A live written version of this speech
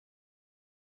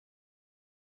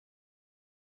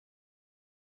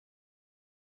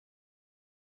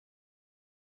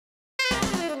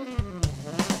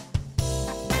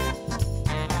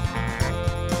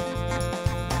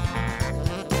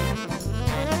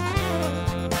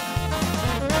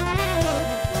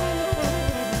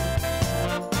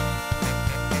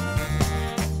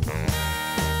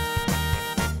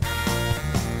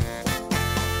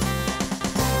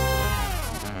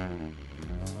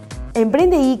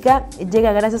Emprende Ica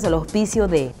llega gracias al auspicio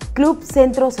de Club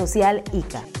Centro Social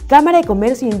Ica, Cámara de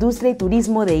Comercio, Industria y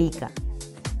Turismo de Ica,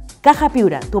 Caja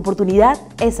Piura, tu oportunidad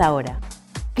es ahora,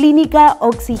 Clínica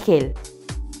Oxigel,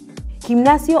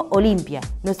 Gimnasio Olimpia,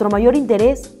 nuestro mayor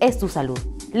interés es tu salud,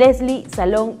 Leslie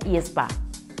Salón y Spa.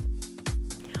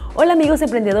 Hola amigos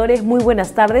emprendedores, muy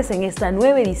buenas tardes en esta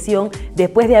nueva edición.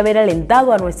 Después de haber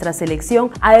alentado a nuestra selección,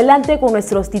 adelante con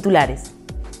nuestros titulares.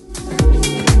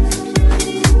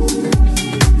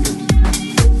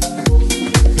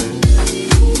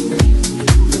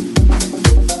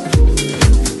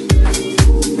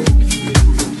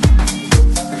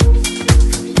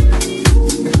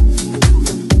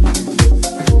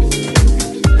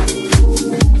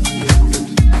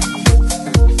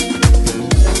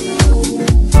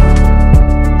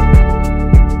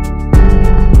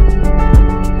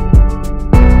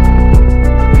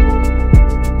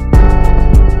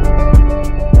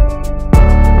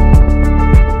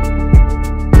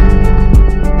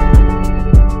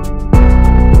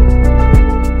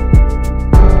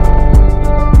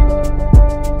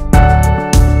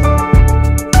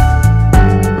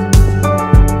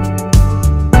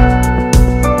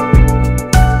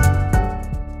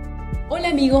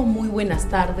 Muy buenas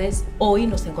tardes. Hoy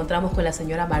nos encontramos con la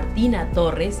señora Martina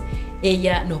Torres.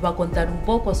 Ella nos va a contar un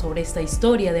poco sobre esta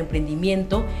historia de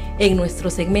emprendimiento en nuestro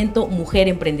segmento Mujer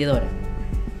Emprendedora.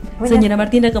 Señora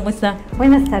Martina, ¿cómo está?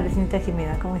 Buenas tardes, señorita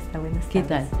Jimena, ¿cómo está? Buenas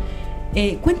tardes. ¿Qué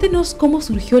tal? Cuéntenos cómo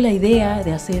surgió la idea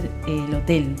de hacer el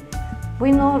hotel.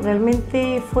 Bueno,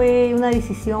 realmente fue una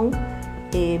decisión.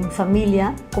 Mi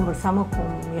familia, conversamos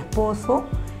con mi esposo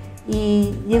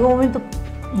y llegó un momento.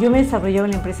 Yo me desarrollaba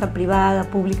en la empresa privada,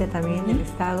 pública también, del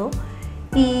Estado,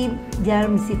 y ya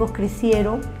mis hijos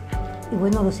crecieron, y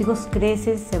bueno, los hijos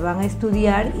crecen, se van a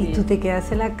estudiar, y tú te quedas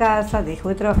en la casa, dejo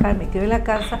de trabajar, me quedo en la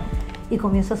casa, y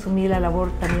comienzo a asumir la labor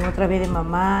también otra vez de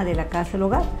mamá, de la casa, del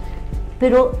hogar.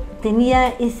 Pero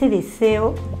tenía ese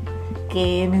deseo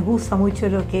que me gusta mucho,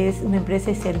 lo que es una empresa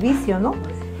de servicio, ¿no?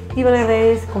 Iba a las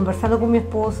redes, conversando con mi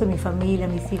esposo, mi familia,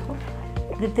 mis hijos,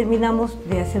 determinamos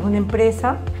de hacer una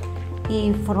empresa,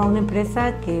 y formar una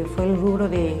empresa que fue el rubro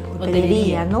de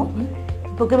hotelería, ¿no?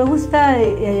 Porque me gusta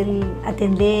el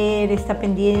atender, estar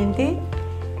pendiente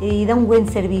y dar un buen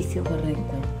servicio. Correcto.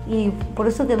 Y por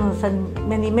eso que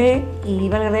me animé y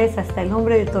iba a agregar hasta el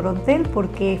nombre de Torontel,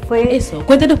 porque fue... Eso,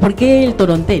 cuéntanos por qué el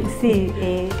Torontel. Sí,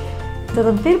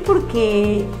 Torontel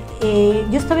porque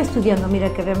yo estaba estudiando,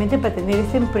 mira, que realmente para tener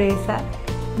esta empresa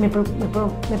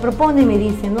me propone y me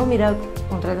dice, no, mira,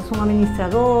 contratas un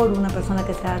administrador, una persona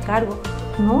que se haga cargo.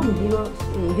 No, y digo,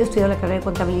 yo he estudiado la carrera de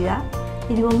contabilidad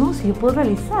y digo, no, si yo puedo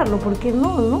realizarlo, ¿por qué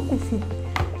no? ¿No? Si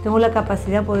tengo la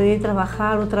capacidad de poder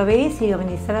trabajar otra vez y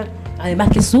administrar. Además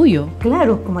que es suyo.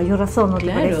 Claro, con mayor razón, ¿no te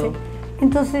Claro. parece?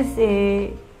 Entonces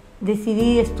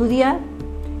decidí estudiar,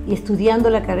 y estudiando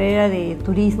la carrera de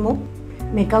turismo,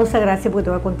 me causa gracia porque te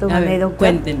voy a contar una anécdota.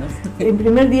 Cuéntenos. El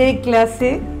primer día de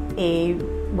clase,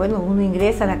 bueno, uno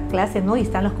ingresa a la clase, ¿no? Y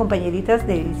están las compañeritas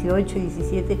de 18,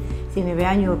 17, 19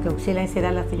 años, que auxilian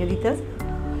serán las señoritas.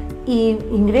 Y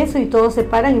ingreso y todos se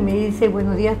paran y me dice,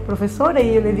 buenos días, profesora.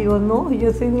 Y yo les digo, no,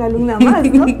 yo soy una alumna más,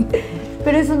 ¿no?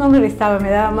 Pero eso no me restaba, me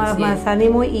daba más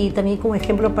ánimo y también como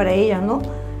ejemplo para ellas, ¿no?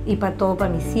 Y para todo,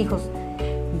 para mis hijos.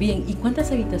 Bien, ¿y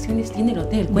cuántas habitaciones tiene el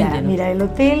hotel? Cuéntenos. Ya, mira, el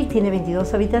hotel tiene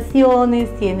 22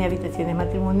 habitaciones, tiene habitaciones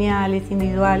matrimoniales,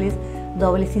 individuales,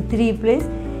 dobles y triples.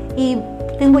 Y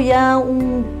tengo ya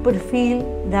un perfil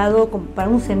dado para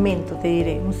un cemento, te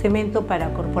diré, un cemento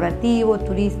para corporativo,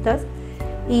 turistas,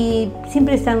 y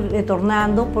siempre están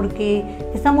retornando porque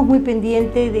estamos muy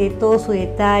pendientes de todos sus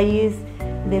detalles,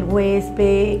 del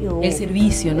huésped. El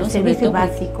servicio, ¿no? El servicio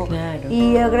básico. Claro.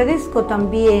 Y agradezco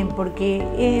también porque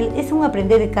es un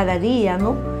aprender de cada día,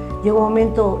 ¿no? Llegó un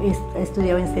momento,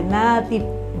 estudiaba en Senati,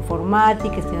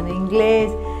 informática, estudiando inglés,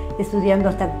 estudiando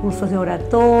hasta cursos de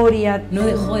oratoria. No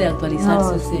dejó de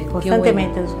actualizarse. No, sí,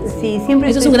 constantemente. Bueno. Sí, siempre.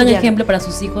 Eso es un gran ejemplo para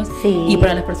sus hijos y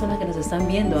para las personas que nos están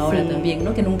viendo ahora también,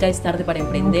 ¿no? Que nunca es tarde para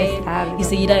emprender y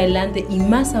seguir adelante, y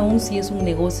más aún si es un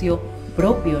negocio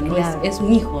propio, ¿no? Claro. Es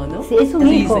un hijo, ¿no? Sí, es un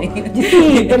hijo.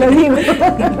 Sí, te lo digo.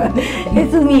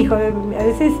 Es un hijo. A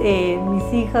veces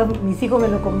mis hijos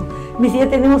me dicen, ya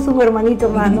tenemos un hermanito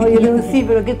más, ¿no? Yo le digo, sí,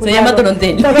 pero qué cuidado. Se llama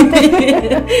Torontel.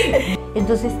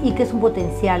 Entonces, Ica es un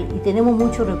potencial y tenemos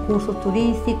muchos recursos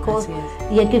turísticos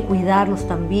y hay que cuidarlos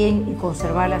también y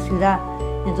conservar la ciudad.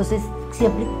 Entonces,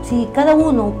 si cada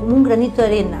uno, como un granito de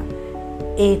arena,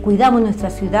 cuidamos nuestra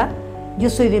ciudad, yo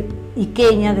soy de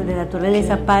iqueña, de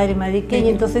naturaleza, padre, madre iqueña,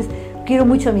 entonces quiero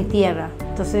mucho a mi tierra,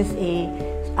 entonces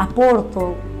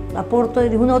aporto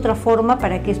de una u otra forma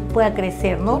para que pueda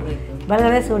crecer, ¿no?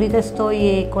 Valga, ahorita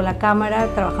estoy con la Cámara,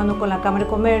 trabajando con la Cámara de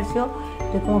Comercio,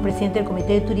 estoy como presidente del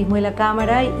Comité de Turismo de la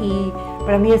Cámara y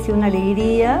para mí ha sido una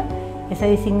alegría esa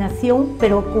designación,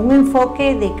 pero con un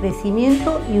enfoque de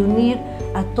crecimiento y unir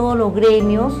a todos los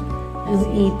gremios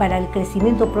y para el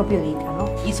crecimiento propio de Ica, ¿no?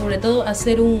 Y sobre todo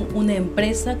hacer una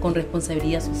empresa con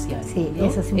responsabilidad social. Sí, ¿no?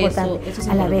 eso es importante. Eso es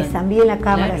a la importante. vez también la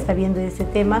Cámara Claro. está viendo ese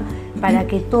tema para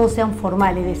que todos sean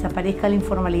formales, desaparezca la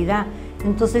informalidad.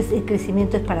 Entonces el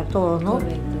crecimiento es para todos, ¿no?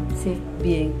 Correcto. Sí.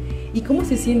 Bien. ¿Y cómo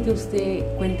se siente usted?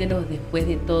 Cuéntenos después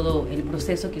de todo el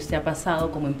proceso que usted ha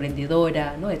pasado como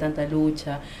emprendedora, ¿no? De tanta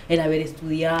lucha, el haber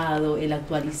estudiado, el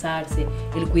actualizarse,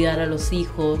 el cuidar a los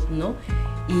hijos, ¿no?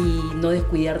 Y no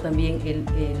descuidar también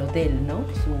el hotel, ¿no?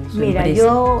 Su Mira, empresa.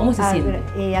 yo ¿Cómo se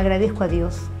siente? agradezco a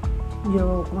Dios.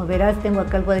 Yo, como verás, tengo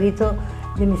acá el cuadrito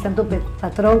de mi santo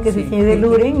patrón, que es el señor de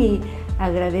Luren, y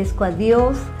agradezco a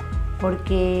Dios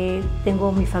porque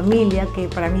tengo mi familia, que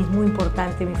para mí es muy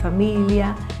importante, mi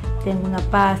familia, tengo una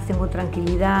paz, tengo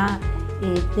tranquilidad,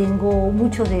 tengo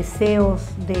muchos deseos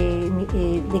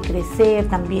de crecer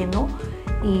también, ¿no?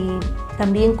 Y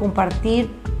también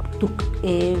compartir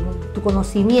tu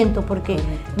conocimiento, porque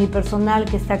mi personal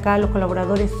que está acá, los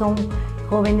colaboradores son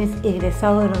jóvenes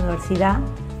egresados de la universidad,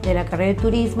 de la carrera de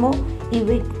turismo,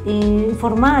 y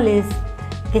informales,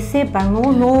 que sepan,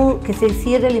 ¿no? No que se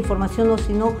cierre la información, no,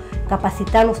 sino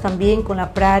capacitarlos también con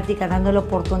la práctica, dando la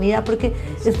oportunidad, porque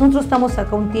nosotros estamos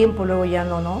acá un tiempo, luego ya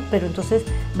no, pero entonces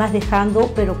vas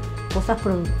dejando, pero cosas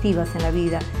productivas en la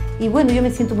vida. Y bueno, yo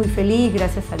me siento muy feliz,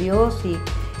 gracias a Dios,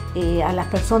 y a las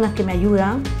personas que me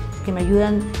ayudan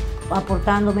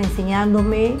aportándome,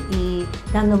 enseñándome y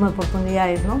dándome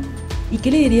oportunidades, ¿no? ¿Y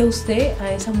qué le diría usted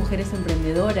a esas mujeres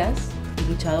emprendedoras y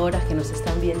luchadoras que nos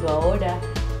están viendo ahora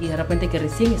y de repente que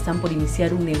recién están por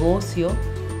iniciar un negocio?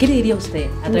 ¿Qué le diría usted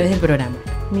a través del programa?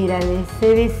 Mira, les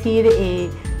sé decir,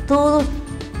 todo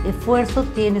esfuerzo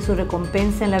tiene su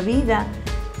recompensa en la vida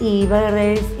y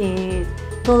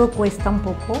todo cuesta un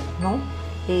poco, ¿no?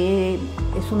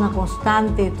 Es una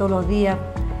constante todos los días,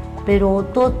 pero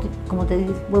todo, como te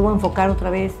vuelvo a enfocar otra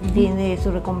vez, tiene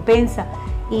su recompensa.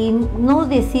 Y no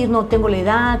decir, no tengo la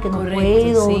edad, que no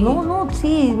puedo, sí.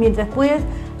 Sí, mientras puedas,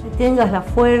 tengas la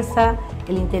fuerza,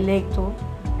 el intelecto,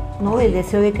 ¿no? El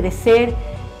deseo de crecer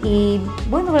y,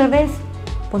 bueno, la verdad es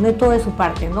poner todo de su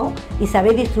parte, ¿no? Y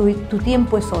saber distribuir, tu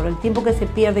tiempo es oro, el tiempo que se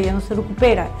pierde ya no se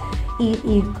recupera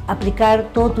y aplicar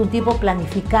todo tu tiempo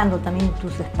planificando también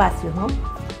tus espacios, ¿no?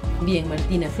 Bien,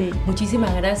 Martina, sí.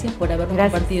 Muchísimas gracias por habernos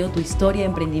compartido tu historia de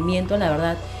emprendimiento. La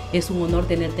verdad es un honor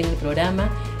tenerte en el programa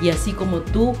y así como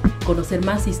tú, conocer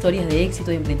más historias de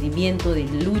éxito, de emprendimiento, de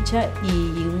lucha, y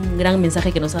un gran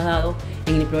mensaje que nos has dado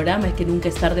en el programa es que nunca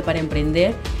es tarde para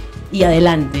emprender y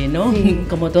adelante, ¿no? Sí.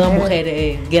 Como toda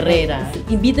mujer guerrera. Sí.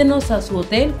 Invítenos a su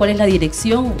hotel. ¿Cuál es la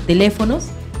dirección? ¿Teléfonos?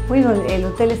 Bueno, el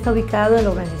hotel está ubicado en la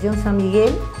urbanización San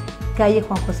Miguel, calle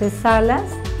Juan José Salas,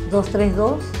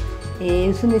 232.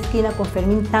 Es una esquina con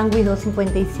Fermín Tangui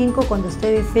 255. Cuando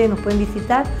ustedes deseen nos pueden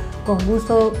visitar, con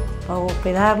gusto para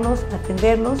hospedarlos,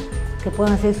 atenderlos, que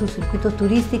puedan hacer sus circuitos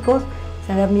turísticos,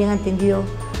 serán bien atendidos.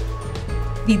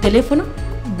 ¿Y teléfono?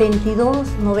 22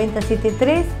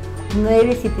 973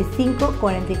 975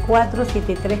 44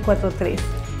 7343.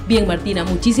 Bien, Martina,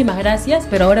 muchísimas gracias,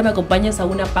 pero ahora me acompañas a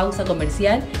una pausa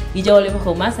comercial y ya volvemos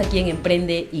con más aquí en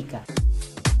Emprende Ica.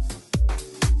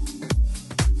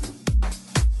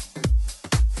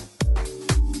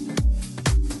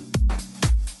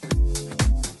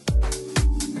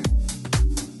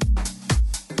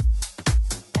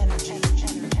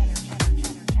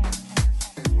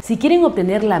 Si quieren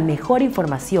obtener la mejor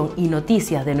información y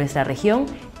noticias de nuestra región,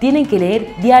 tienen que leer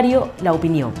Diario La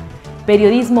Opinión.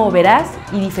 Periodismo veraz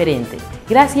y diferente.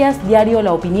 Gracias, Diario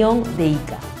La Opinión de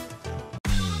Ica.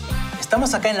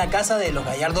 Estamos acá en la casa de los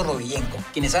Gallardo Rovillenko,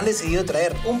 quienes han decidido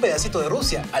traer un pedacito de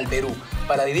Rusia al Perú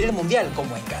para vivir el Mundial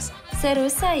como en casa. Soy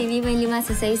rusa y vivo en Lima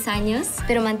hace 6 años,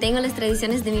 pero mantengo las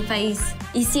tradiciones de mi país.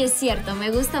 Y sí es cierto,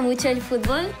 me gusta mucho el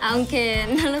fútbol, aunque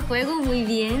no lo juego muy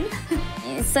bien.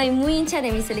 Soy muy hincha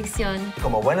de mi selección.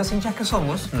 Como buenos hinchas que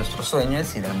somos, nuestro sueño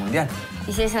es ir al Mundial.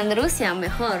 Y si es en Rusia,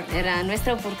 mejor, era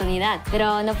nuestra oportunidad.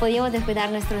 Pero no podíamos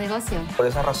descuidar nuestro negocio. Por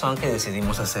esa razón que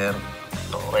decidimos hacer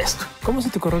todo esto. ¿Cómo se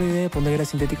te ocurrió la idea de poner gas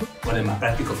sintético? Bueno, es más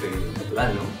práctico que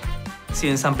natural, ¿no? Si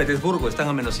en San Petersburgo están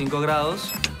a menos 5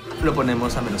 grados, lo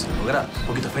ponemos a menos 5 grados. Un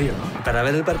poquito frío, ¿no? Para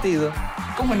ver el partido.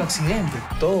 Como en Occidente.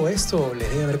 Todo esto les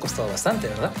debe haber costado bastante,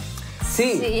 ¿verdad?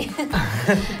 Sí.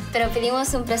 Pero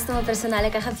pedimos un préstamo personal a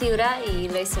Caja Piura y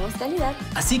lo hicimos realidad.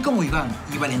 Así como Iván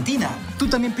y Valentina, tú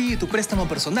también pide tu préstamo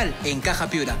personal en Caja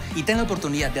Piura y ten la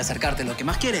oportunidad de acercarte a lo que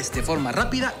más quieres de forma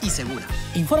rápida y segura.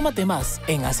 Infórmate más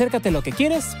en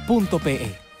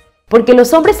acércateloquequieres.pe. Porque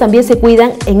los hombres también se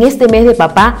cuidan, en este mes de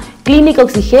papá, Clínica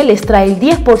Oxigel les trae el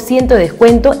 10% de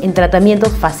descuento en tratamientos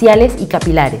faciales y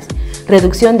capilares,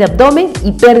 reducción de abdomen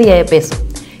y pérdida de peso.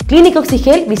 Clínica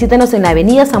Oxigel, visítanos en la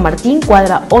Avenida San Martín,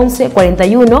 cuadra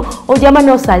 1141 o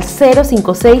llámanos al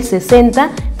 056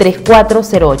 60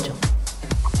 3408.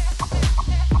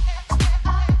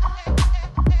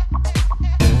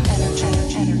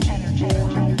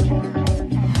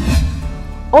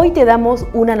 Hoy te damos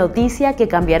una noticia que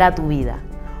cambiará tu vida.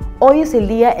 Hoy es el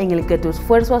día en el que tu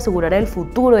esfuerzo asegurará el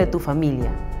futuro de tu familia.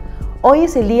 Hoy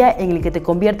es el día en el que te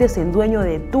conviertes en dueño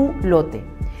de tu lote.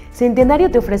 Centenario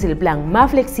te ofrece el plan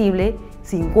más flexible,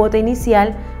 sin cuota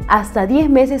inicial, hasta 10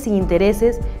 meses sin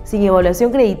intereses, sin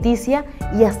evaluación crediticia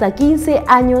y hasta 15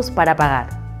 años para pagar.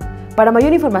 Para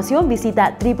mayor información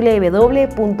visita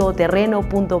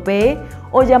www.terreno.pe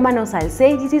o llámanos al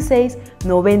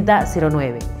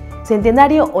 616-9009.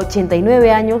 Centenario,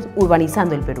 89 años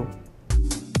urbanizando el Perú.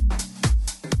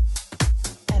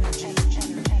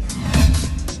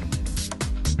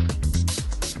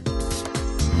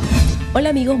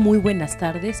 Hola amigos, muy buenas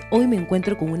tardes. Hoy me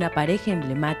encuentro con una pareja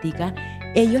emblemática.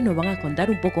 Ellos nos van a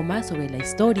contar un poco más sobre la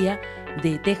historia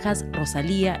de Tejas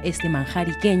Rosalía, este manjar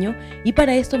iqueño. Y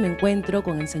para esto me encuentro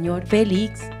con el señor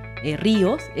Félix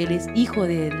Ríos. Él es hijo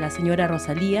de la señora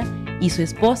Rosalía y su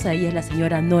esposa, ella es la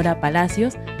señora Nora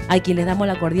Palacios, a quien les damos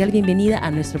la cordial bienvenida a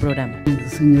nuestro programa.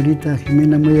 Señorita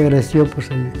Jimena, muy agradecido por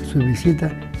su visita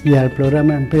y al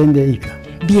programa Emprende Ica.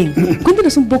 Bien,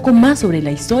 cuéntenos un poco más sobre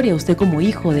la historia, usted como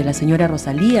hijo de la señora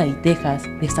Rosalía y Tejas,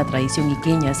 de esta tradición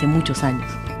iqueña hace muchos años.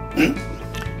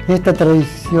 Esta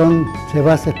tradición se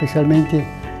basa especialmente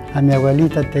a mi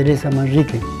abuelita Teresa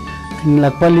Manrique, en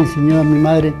la cual le enseñó a mi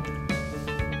madre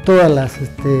todas las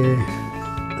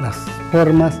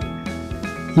formas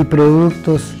y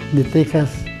productos de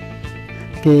tejas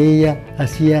que ella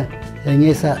hacía en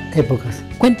esas épocas.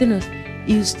 Cuéntenos,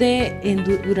 y usted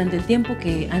durante el tiempo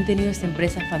que han tenido esta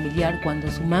empresa familiar, cuando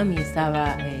su mami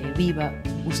estaba viva,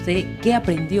 ¿usted qué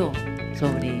aprendió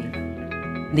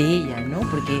de ella, ¿no?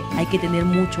 Porque hay que tener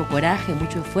mucho coraje,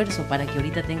 mucho esfuerzo para que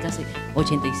ahorita tenga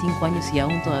 85 años y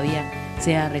aún todavía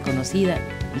sea reconocida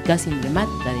y casi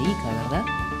emblemática de Ica, ¿verdad?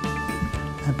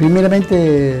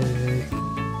 Primeramente,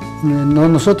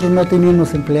 nosotros no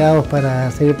teníamos empleados para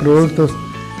hacer productos.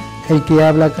 El que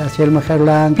habla hacia el manjar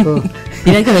blanco.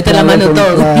 Tienen que meter la mano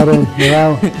todo.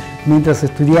 Claro, mientras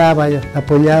estudiaba,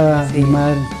 apoyaba a mi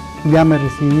madre. Ya me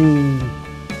recibí,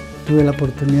 tuve la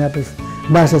oportunidad, pues,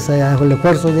 gracias al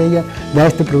esfuerzo de ella, de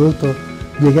este producto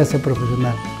llegué a ser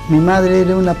profesional. Mi madre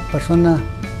era una persona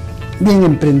bien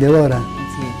emprendedora,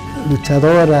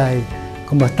 luchadora y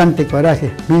con bastante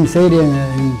coraje, bien seria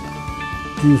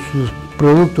en sus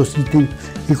productos y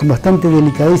con bastante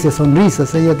delicadeza,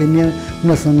 sonrisas. Ella tenía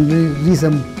una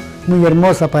sonrisa muy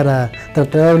hermosa para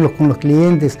tratarlos con los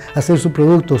clientes, hacer sus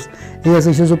productos. Ella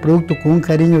hacía sus productos con un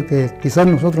cariño que quizás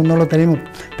nosotros no lo tenemos,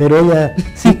 pero ella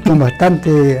sí, con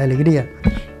bastante alegría.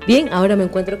 Bien, ahora me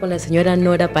encuentro con la señora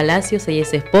Nora Palacios, ella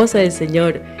es esposa del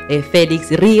señor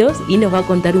Félix Ríos y nos va a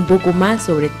contar un poco más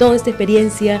sobre toda esta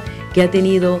experiencia que ha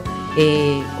tenido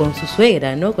con su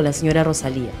suegra, ¿no? Con la señora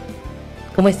Rosalía.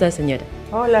 ¿Cómo está, señora?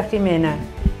 Hola, Jimena.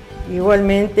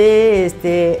 Igualmente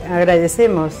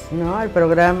agradecemos, ¿no?, al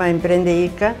programa Emprende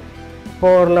Ica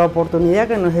por la oportunidad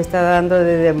que nos está dando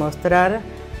de demostrar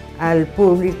al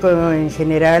público en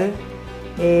general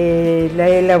la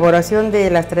elaboración de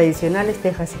las tradicionales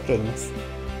tejas iqueñas.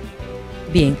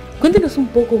 Bien, cuéntenos un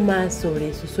poco más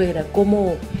sobre su suegra,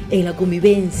 cómo en la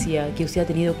convivencia que usted ha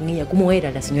tenido con ella, cómo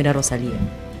era la señora Rosalía.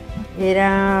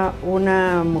 Era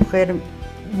una mujer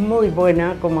muy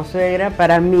buena como suegra,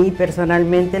 para mí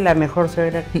personalmente la mejor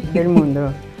suegra del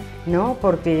mundo, ¿no?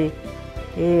 Porque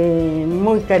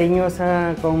muy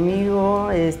cariñosa conmigo,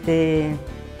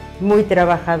 muy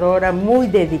trabajadora, muy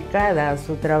dedicada a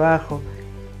su trabajo.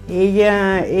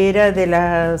 Ella era de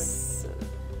las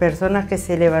personas que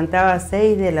se levantaba a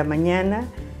 6 de la mañana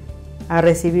a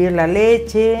recibir la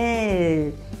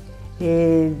leche,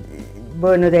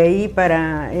 bueno, de ahí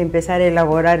para empezar a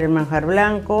elaborar el manjar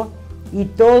blanco, y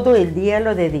todo el día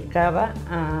lo dedicaba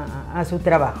a su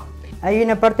trabajo. Hay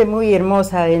una parte muy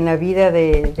hermosa en la vida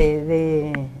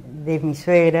de mi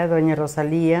suegra, doña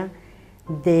Rosalía,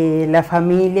 de la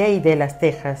familia y de las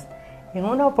tejas. En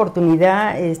una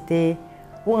oportunidad,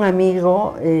 un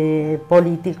amigo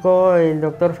político, el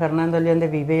doctor Fernando León de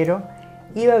Vivero,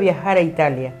 iba a viajar a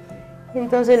Italia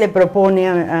Entonces le propone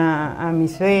a mi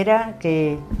suegra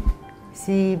que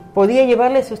si podía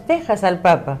llevarle sus tejas al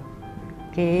Papa,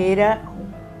 que era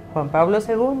Juan Pablo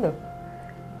II.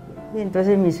 Y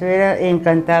entonces mi suegra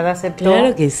encantada aceptó.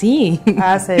 Claro que sí.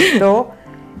 Aceptó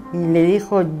y le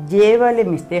dijo, llévale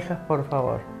mis tejas, por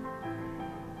favor.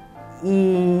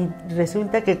 Y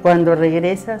resulta que cuando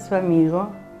regresa su amigo,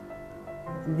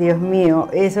 Dios mío,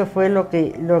 eso fue lo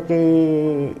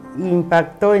que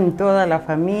impactó en toda la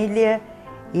familia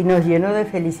y nos llenó de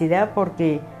felicidad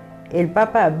porque el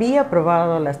Papa había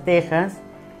probado las tejas,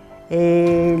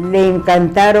 le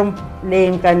encantaron,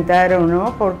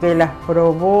 ¿no? Porque las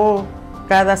probó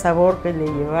cada sabor que le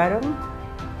llevaron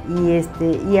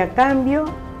y a cambio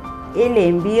él le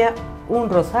envía un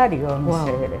rosario a mi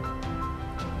suegra.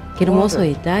 Qué hermoso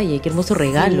detalle, qué hermoso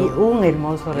regalo. Sí, un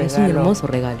hermoso regalo. Es un hermoso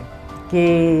regalo.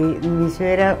 Que mi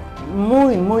suegra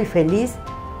muy, muy feliz.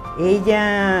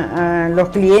 Ella, a los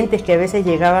clientes que a veces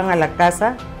llegaban a la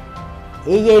casa,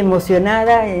 ella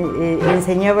emocionada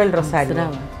enseñaba el rosario.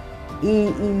 Y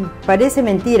parece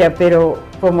mentira, pero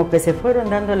como que se fueron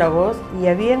dando la voz y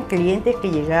habían clientes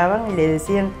que llegaban y le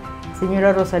decían,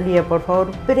 señora Rosalía, por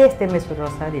favor, présteme su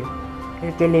rosario,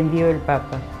 el que le envió el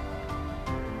Papa.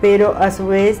 Pero a su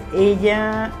vez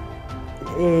ella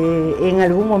en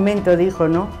algún momento dijo,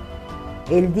 ¿no?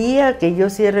 El día que yo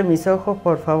cierre mis ojos,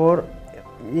 por favor,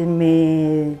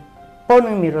 me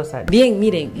ponen mi rosario. Bien,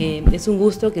 miren, es un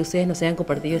gusto que ustedes nos hayan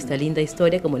compartido esta linda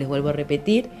historia, como les vuelvo a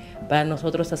repetir. Para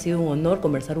nosotros ha sido un honor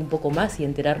conversar un poco más y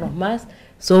enterarnos más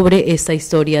sobre esta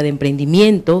historia de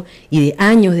emprendimiento y de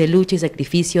años de lucha y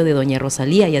sacrificio de doña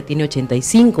Rosalía. Ya tiene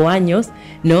 85 años,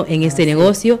 ¿no?, en este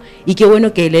negocio, y qué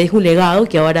bueno que le deje un legado,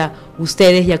 que ahora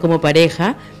ustedes ya como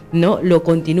pareja, ¿no?, lo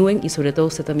continúen, y sobre todo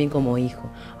usted también como hijo.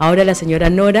 Ahora la señora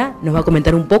Nora nos va a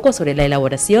comentar un poco sobre la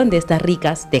elaboración de estas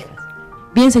ricas tejas.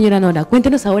 Bien, señora Nora,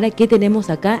 cuéntenos ahora qué tenemos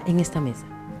acá en esta mesa.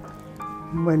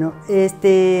 Bueno,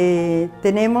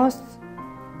 tenemos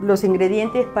los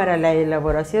ingredientes para la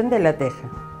elaboración de la teja.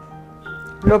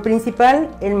 Lo principal,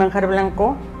 el manjar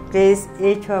blanco, que es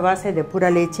hecho a base de pura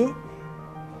leche.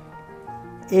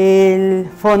 El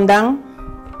fondant.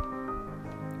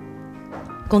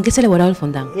 ¿Con qué se ha elaborado el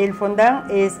fondant? El fondant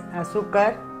es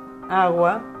azúcar,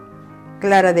 agua,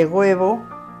 clara de huevo.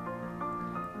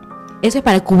 Eso es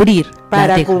para cubrir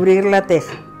la teja. Cubrir la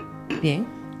teja. Bien.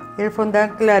 El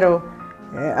fondant, claro,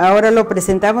 ahora lo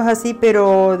presentamos así,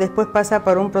 pero después pasa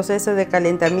por un proceso de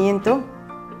calentamiento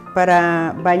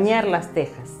para bañar las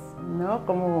tejas, ¿no?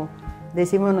 Como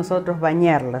decimos nosotros,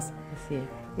 bañarlas. Así es.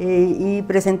 Y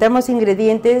presentamos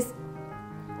ingredientes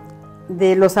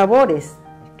de los sabores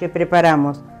que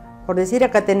preparamos. Por decir,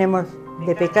 acá tenemos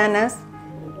de pecanas,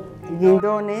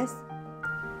 guindones,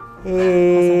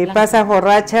 pasas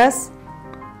borrachas,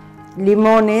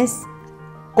 limones,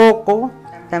 coco,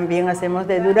 también hacemos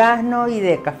de durazno y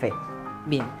de café.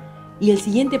 Bien. ¿Y el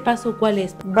siguiente paso cuál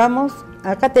es? Vamos,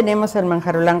 acá tenemos el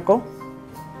manjar blanco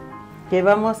que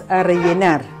vamos a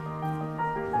rellenar.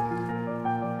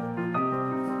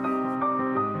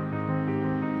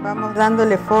 Vamos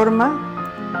dándole forma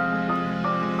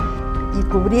y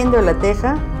cubriendo la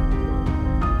teja.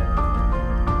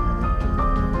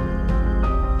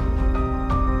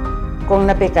 Con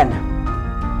la pecana.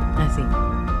 Así.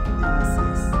 Así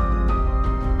es.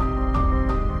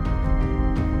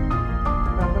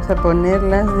 Vamos a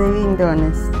ponerlas de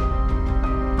guindones.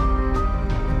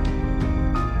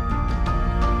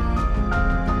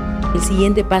 El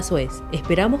siguiente paso es,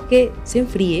 esperamos que se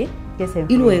enfríe,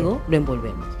 y luego lo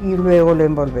envolvemos. Y luego lo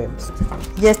envolvemos.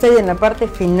 Ya estoy en la parte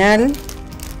final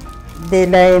de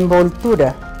la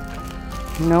envoltura,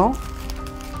 ¿no?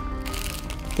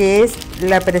 Que es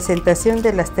la presentación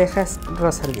de las tejas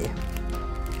Rosalía.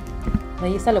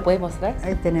 Ahí está, ¿lo puedes mostrar?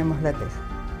 Ahí tenemos la teja.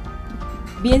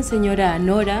 Bien, señora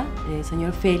Nora,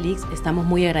 señor Félix, estamos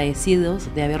muy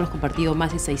agradecidos de habernos compartido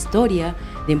más esa historia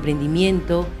de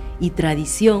emprendimiento y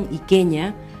tradición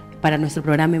iqueña para nuestro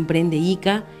programa Emprende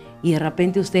Ica. Y de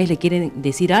repente ustedes le quieren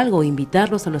decir algo,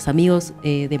 invitarlos a los amigos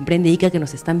de Emprende Ica que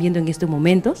nos están viendo en estos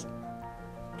momentos.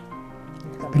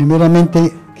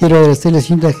 Primeramente quiero agradecerle a la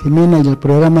señora Jimena y al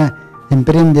programa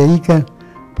Emprende Ica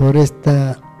por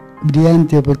esta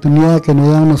brillante oportunidad que nos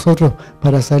dan a nosotros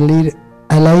para salir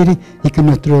al aire y que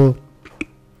nuestro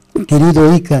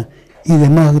querido Ica y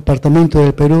demás departamentos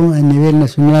del Perú a nivel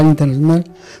nacional e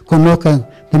internacional conozcan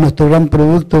de nuestro gran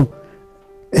producto,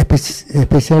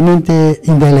 especialmente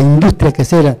de la industria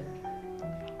quesera,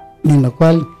 en la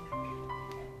cual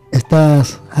está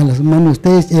a las manos de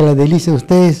ustedes y a la delicia de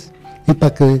ustedes, y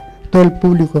para que todo el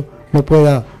público lo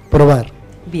pueda probar.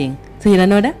 Bien. Señora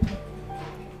Nora.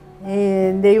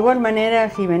 De igual manera,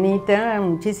 Jimenita,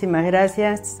 muchísimas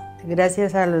gracias.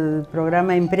 Gracias al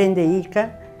programa Emprende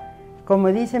Ica, como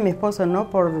dice mi esposo, ¿no?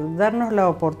 Por darnos la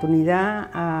oportunidad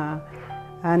a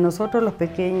nosotros los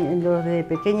de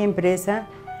pequeña empresa,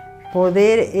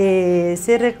 poder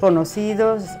ser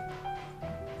conocidos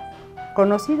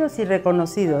y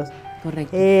reconocidos.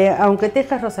 Correcto. Aunque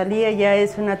Tejas Rosalía ya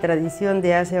es una tradición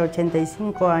de hace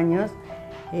 85 años,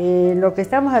 lo que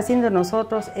estamos haciendo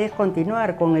nosotros es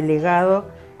continuar con el legado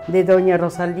de doña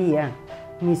Rosalía,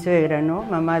 mi suegra, ¿no?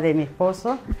 Mamá de mi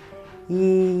esposo,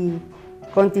 y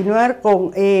continuar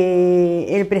con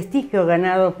el prestigio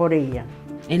ganado por ella.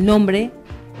 El nombre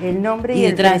y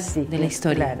detrás el prestigio de la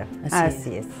historia. Claro,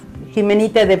 así es.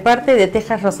 Jimenita, de parte de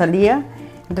Tejas Rosalía,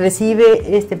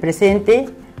 recibe este presente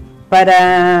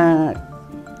para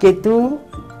que tú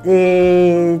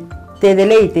te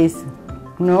deleites,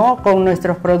 ¿no? Con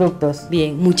nuestros productos.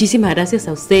 Bien, muchísimas gracias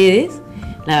a ustedes.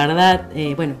 La verdad,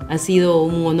 bueno, ha sido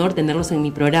un honor tenerlos en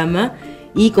mi programa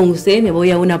y con ustedes me voy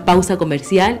a una pausa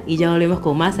comercial y ya volvemos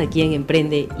con más aquí en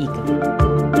Emprende Ica.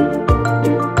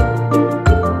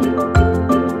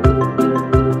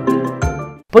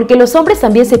 Porque los hombres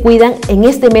también se cuidan, en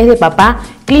este mes de papá,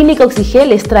 Clínica Oxigel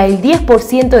les trae el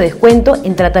 10% de descuento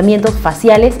en tratamientos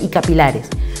faciales y capilares,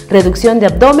 reducción de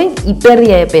abdomen y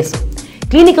pérdida de peso.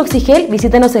 Clínica Oxigel,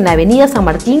 visítanos en la avenida San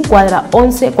Martín, cuadra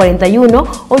 1141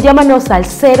 o llámanos al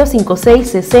 056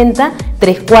 60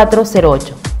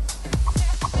 3408.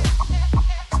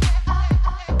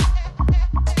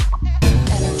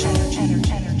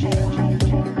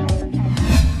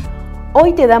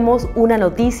 Hoy te damos una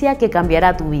noticia que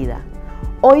cambiará tu vida.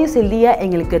 Hoy es el día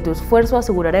en el que tu esfuerzo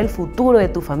asegurará el futuro de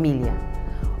tu familia.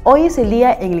 Hoy es el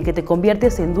día en el que te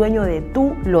conviertes en dueño de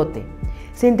tu lote.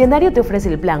 Centenario te ofrece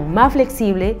el plan más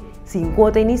flexible, sin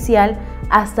cuota inicial,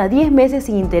 hasta 10 meses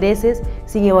sin intereses,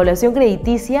 sin evaluación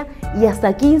crediticia y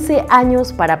hasta 15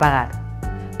 años para pagar.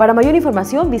 Para mayor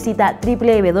información visita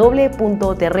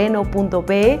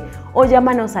www.terreno.pe o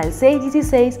llámanos al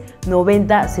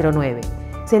 616-9009.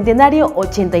 Centenario,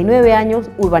 89 años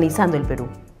urbanizando el Perú.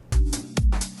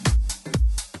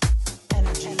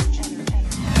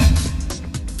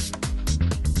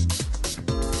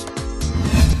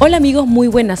 Hola amigos, muy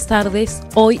buenas tardes.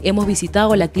 Hoy hemos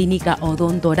visitado la clínica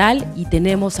odontoral y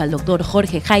tenemos al doctor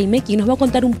Jorge Jaime, quien nos va a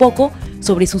contar un poco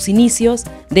sobre sus inicios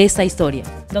de esta historia.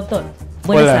 Doctor,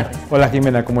 buenas tardes. Hola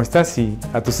Jimena, ¿cómo estás? Y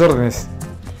a tus órdenes.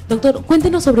 Doctor,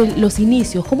 cuéntenos sobre los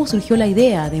inicios, cómo surgió la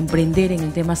idea de emprender en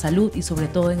el tema salud y sobre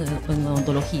todo en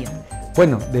odontología.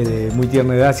 Bueno, desde muy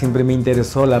tierna edad siempre me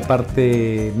interesó la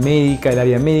parte médica, el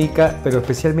área médica, pero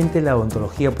especialmente la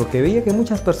odontología, porque veía que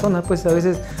muchas personas, pues a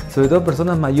veces, sobre todo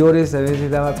personas mayores, a veces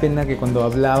daba pena que cuando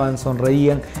hablaban,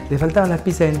 sonreían, les faltaban las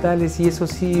piezas dentales y eso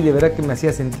sí, de verdad que me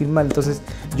hacía sentir mal. Entonces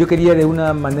yo quería de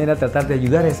una manera tratar de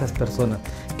ayudar a esas personas,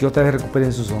 que otra vez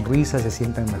recuperen su sonrisa, se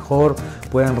sientan mejor,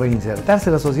 puedan reinsertarse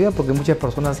en la sociedad, porque muchas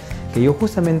personas que yo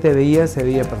justamente veía, se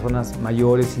veía personas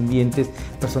mayores, sin dientes,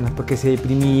 personas que se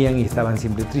deprimían y estaban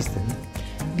siempre tristes, ¿no?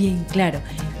 Bien, claro.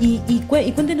 Y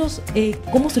cuéntenos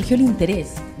cómo surgió el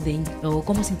interés o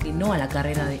cómo se inclinó a la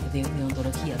carrera de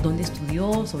odontología, dónde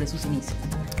estudió, sobre sus inicios.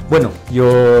 Bueno,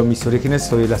 yo mis orígenes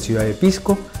soy de la ciudad de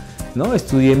Pisco, ¿no?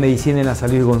 Estudié medicina en la San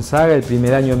Luis Gonzaga, el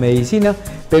primer año de medicina,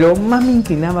 pero más me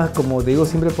inclinaba, como te digo,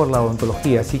 siempre por la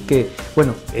odontología. Así que,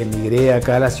 bueno, emigré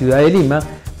acá a la ciudad de Lima,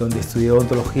 donde estudié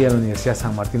odontología en la Universidad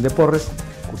San Martín de Porres.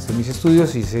 Cursé mis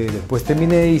estudios, después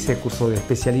terminé, hice curso de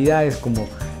especialidades como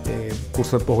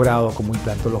curso de posgrado como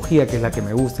implantología, que es la que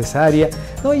me gusta esa área,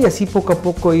 ¿no? Y así poco a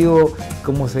poco he ido,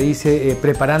 como se dice,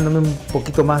 preparándome un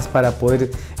poquito más para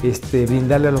poder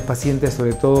brindarle a los pacientes,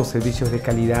 sobre todo servicios de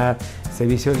calidad,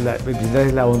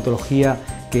 brindarles la odontología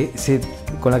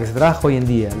con la que se trabaja hoy en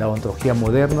día, la odontología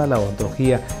moderna, la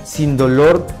odontología sin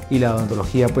dolor y la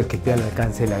odontología pues que esté al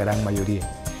alcance de la gran mayoría.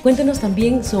 Cuéntenos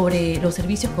también sobre los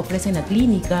servicios que ofrece la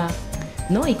clínica,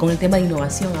 ¿no? Y con el tema de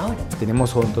innovación ahora.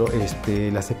 Tenemos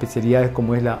las especialidades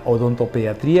como es la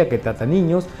odontopediatría, que trata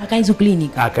niños. Acá en su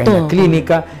clínica. Acá en la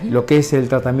clínica, lo que es el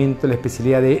tratamiento, la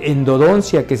especialidad de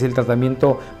endodoncia, que es el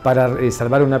tratamiento para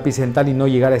salvar una pieza dental y no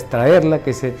llegar a extraerla,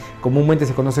 que comúnmente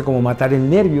se conoce como matar el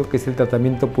nervio, que es el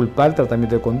tratamiento pulpal,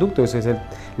 tratamiento de conducto, esa es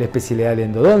la especialidad de la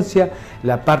endodoncia.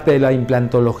 La parte de la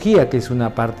implantología, que es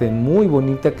una parte muy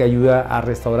bonita que ayuda a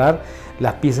restaurar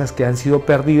las piezas que han sido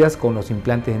perdidas con los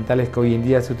implantes dentales, que hoy en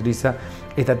día se utiliza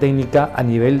esta técnica a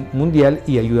nivel mundial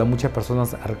y ayuda a muchas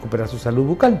personas a recuperar su salud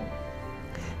bucal.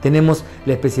 Tenemos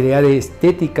la especialidad de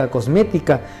estética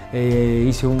cosmética,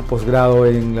 hice un posgrado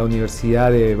en la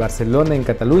Universidad de Barcelona, en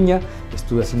Cataluña,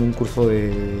 estuve haciendo un curso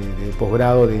de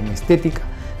posgrado en estética,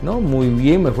 ¿no? Muy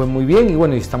bien, me fue muy bien, y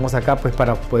bueno, y estamos acá pues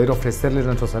para poder ofrecerles a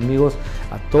nuestros amigos,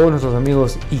 a todos nuestros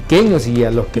amigos iqueños y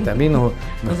a los que también nos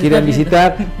quieran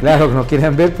visitar, claro, que nos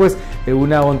quieran ver, pues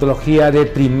una odontología de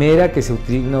primera, que se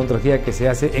utiliza, una odontología que se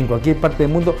hace en cualquier parte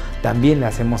del mundo, también la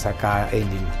hacemos acá en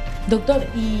Lima. Doctor,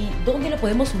 ¿y dónde lo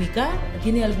podemos ubicar?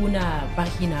 ¿Tiene alguna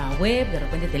página web, de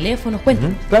repente teléfonos?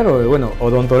 Cuéntanos. Claro, bueno,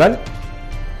 Odontoral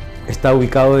está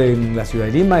ubicado en la ciudad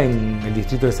de Lima, en el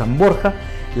distrito de San Borja.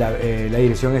 La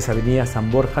dirección es Avenida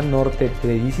San Borja Norte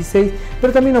 316,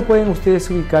 pero también lo pueden ustedes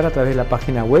ubicar a través de la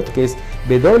página web, que es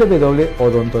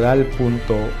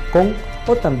www.odontoral.com,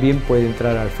 o también puede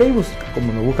entrar al Facebook,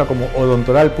 como nos busca como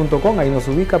odontoral.com, ahí nos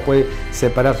ubica, puede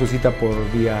separar su cita por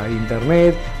vía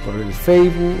internet, por el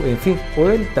Facebook, en fin,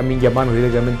 pueden también llamarnos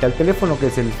directamente al teléfono, que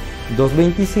es el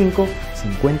 225-5297.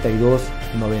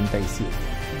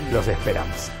 Los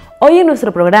esperamos. Hoy en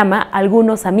nuestro programa,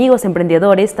 algunos amigos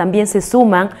emprendedores también se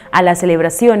suman a las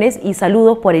celebraciones y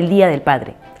saludos por el Día del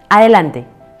Padre. Adelante.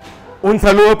 Un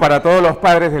saludo para todos los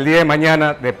padres del día de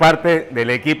mañana de parte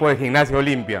del equipo de Gimnasia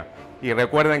Olimpia. Y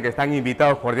recuerden que están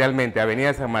invitados cordialmente a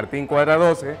Avenida San Martín, cuadra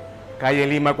 12, calle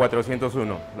Lima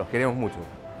 401. Los queremos mucho.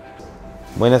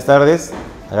 Buenas tardes.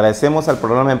 Agradecemos al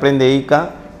programa Emprende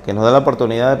Ica, que nos da la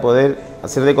oportunidad de poder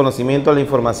hacer de conocimiento la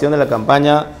información de la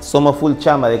campaña Somos Full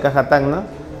Chamba de Caja Tacna,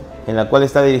 en la cual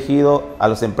está dirigido a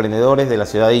los emprendedores de la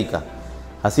ciudad de Ica.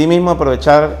 Asimismo,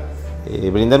 aprovechar,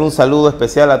 brindar un saludo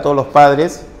especial a todos los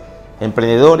padres,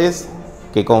 emprendedores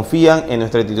que confían en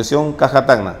nuestra institución Caja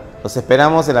Tacna. Los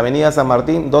esperamos en la avenida San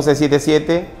Martín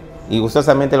 1277 y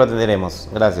gustosamente lo atenderemos.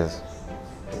 Gracias.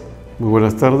 Muy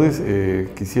buenas tardes.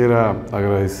 Quisiera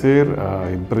agradecer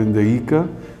a Emprende Ica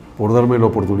por darme la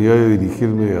oportunidad de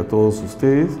dirigirme a todos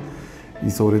ustedes y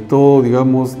sobre todo,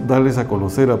 digamos, darles a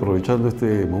conocer, aprovechando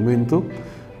este momento,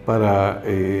 para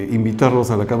invitarlos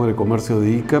a la Cámara de Comercio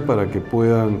de Ica para que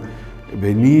puedan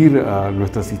venir a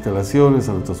nuestras instalaciones,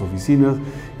 a nuestras oficinas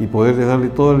y poderles darle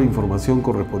toda la información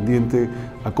correspondiente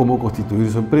a cómo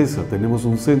constituir su empresa. Tenemos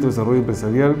un centro de desarrollo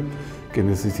empresarial que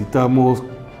necesitamos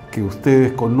que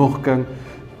ustedes conozcan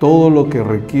todo lo que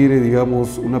requiere,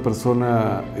 digamos, una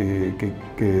persona que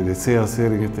desea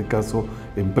hacer, en este caso,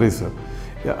 empresa.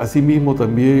 Asimismo,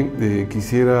 también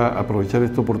quisiera aprovechar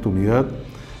esta oportunidad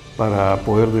para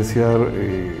poder desear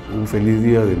un feliz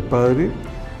Día del Padre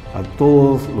a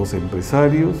todos los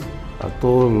empresarios, a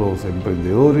todos los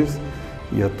emprendedores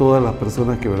y a todas las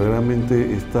personas que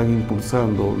verdaderamente están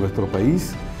impulsando nuestro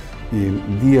país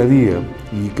día a día.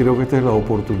 Y creo que esta es la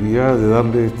oportunidad de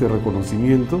darle este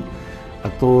reconocimiento a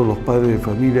todos los padres de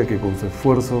familia que con su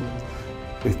esfuerzo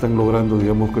están logrando,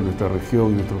 digamos, que nuestra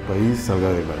región, nuestro país salga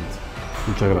adelante.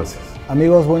 Muchas gracias.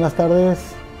 Amigos, buenas tardes.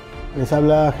 Les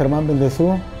habla Germán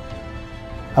Bendezú.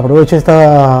 Aprovecho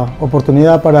esta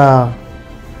oportunidad para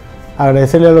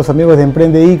agradecerle a los amigos de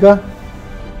Emprende Ica,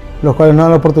 los cuales nos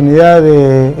dan la oportunidad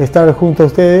de estar junto a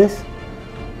ustedes.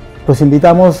 Los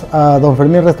invitamos a Don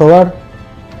Fermín Restobar.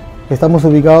 Estamos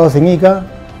ubicados en Ica,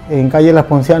 en calle Las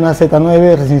Poncianas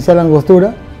Z9, Residencial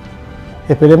Angostura.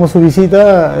 Esperemos su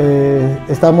visita.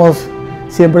 Estamos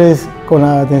siempre con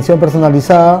la atención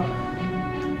personalizada,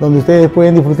 donde ustedes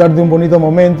pueden disfrutar de un bonito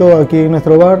momento aquí en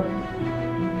nuestro bar,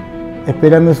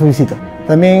 esperando su visita.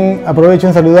 También aprovecho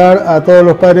en saludar a todos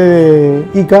los padres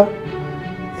de Ica,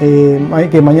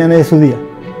 que mañana es su día.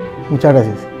 Muchas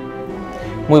gracias.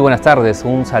 Muy buenas tardes,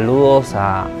 un saludo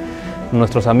a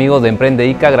nuestros amigos de Emprende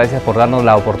Ica. Gracias por darnos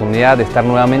la oportunidad de estar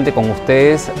nuevamente con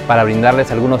ustedes para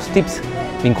brindarles algunos tips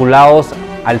vinculados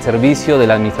al servicio de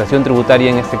la Administración Tributaria,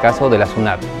 en este caso de la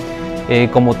SUNAT.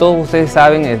 Como todos ustedes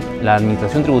saben, la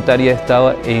Administración Tributaria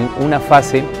está en una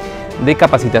fase de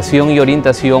capacitación y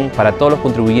orientación para todos los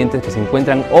contribuyentes que se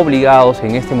encuentran obligados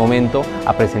en este momento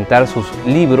a presentar sus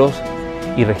libros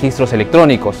y registros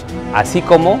electrónicos, así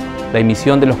como la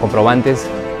emisión de los comprobantes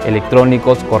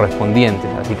electrónicos correspondientes.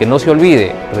 Así que no se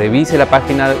olvide, revise la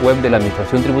página web de la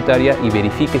Administración Tributaria y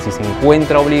verifique si se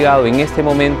encuentra obligado en este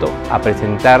momento a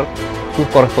presentar sus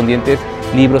correspondientes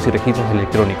libros y registros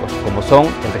electrónicos, como son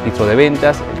el registro de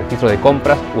ventas, el registro de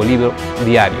compras o el libro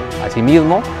diario.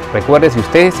 Asimismo, recuerde, si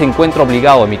usted se encuentra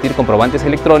obligado a emitir comprobantes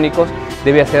electrónicos,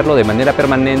 debe hacerlo de manera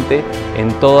permanente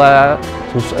en todas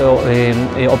sus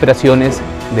operaciones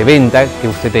de venta que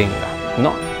usted tenga,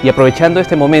 ¿no? Y aprovechando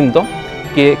este momento,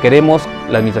 que queremos,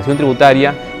 la Administración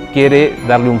Tributaria quiere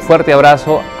darle un fuerte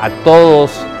abrazo a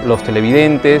todos los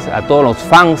televidentes, a todos los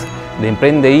fans de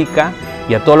Emprende Ica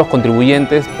y a todos los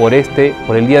contribuyentes por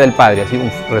el Día del Padre. Así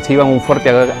reciban un fuerte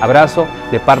abrazo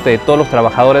de parte de todos los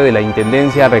trabajadores de la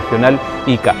Intendencia Regional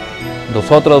Ica.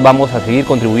 Nosotros vamos a seguir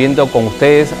contribuyendo con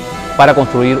ustedes para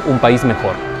construir un país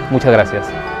mejor. Muchas gracias.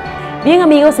 Bien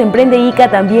amigos, Emprende Ica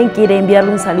también quiere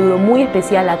enviarle un saludo muy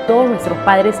especial a todos nuestros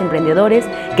padres emprendedores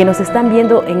que nos están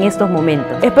viendo en estos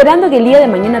momentos. Esperando que el día de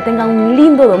mañana tengan un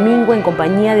lindo domingo en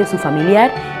compañía de su familiar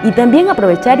y también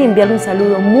aprovechar y enviarle un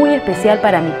saludo muy especial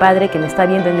para mi padre que me está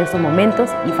viendo en estos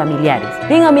momentos y familiares.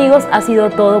 Bien amigos, ha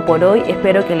sido todo por hoy.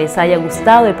 Espero que les haya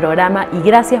gustado el programa y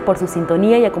gracias por su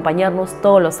sintonía y acompañarnos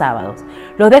todos los sábados.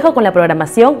 Los dejo con la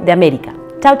programación de América.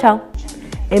 Chao, chao.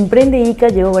 Emprende Ica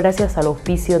llegó gracias al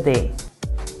auspicio de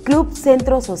Club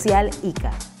Centro Social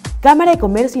Ica, Cámara de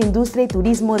Comercio, Industria y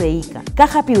Turismo de Ica,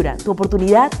 Caja Piura, tu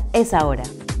oportunidad es ahora.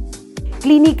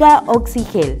 Clínica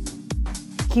Oxigel,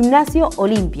 Gimnasio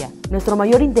Olimpia, nuestro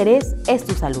mayor interés es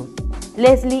tu salud.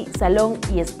 Leslie Salón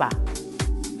y Spa.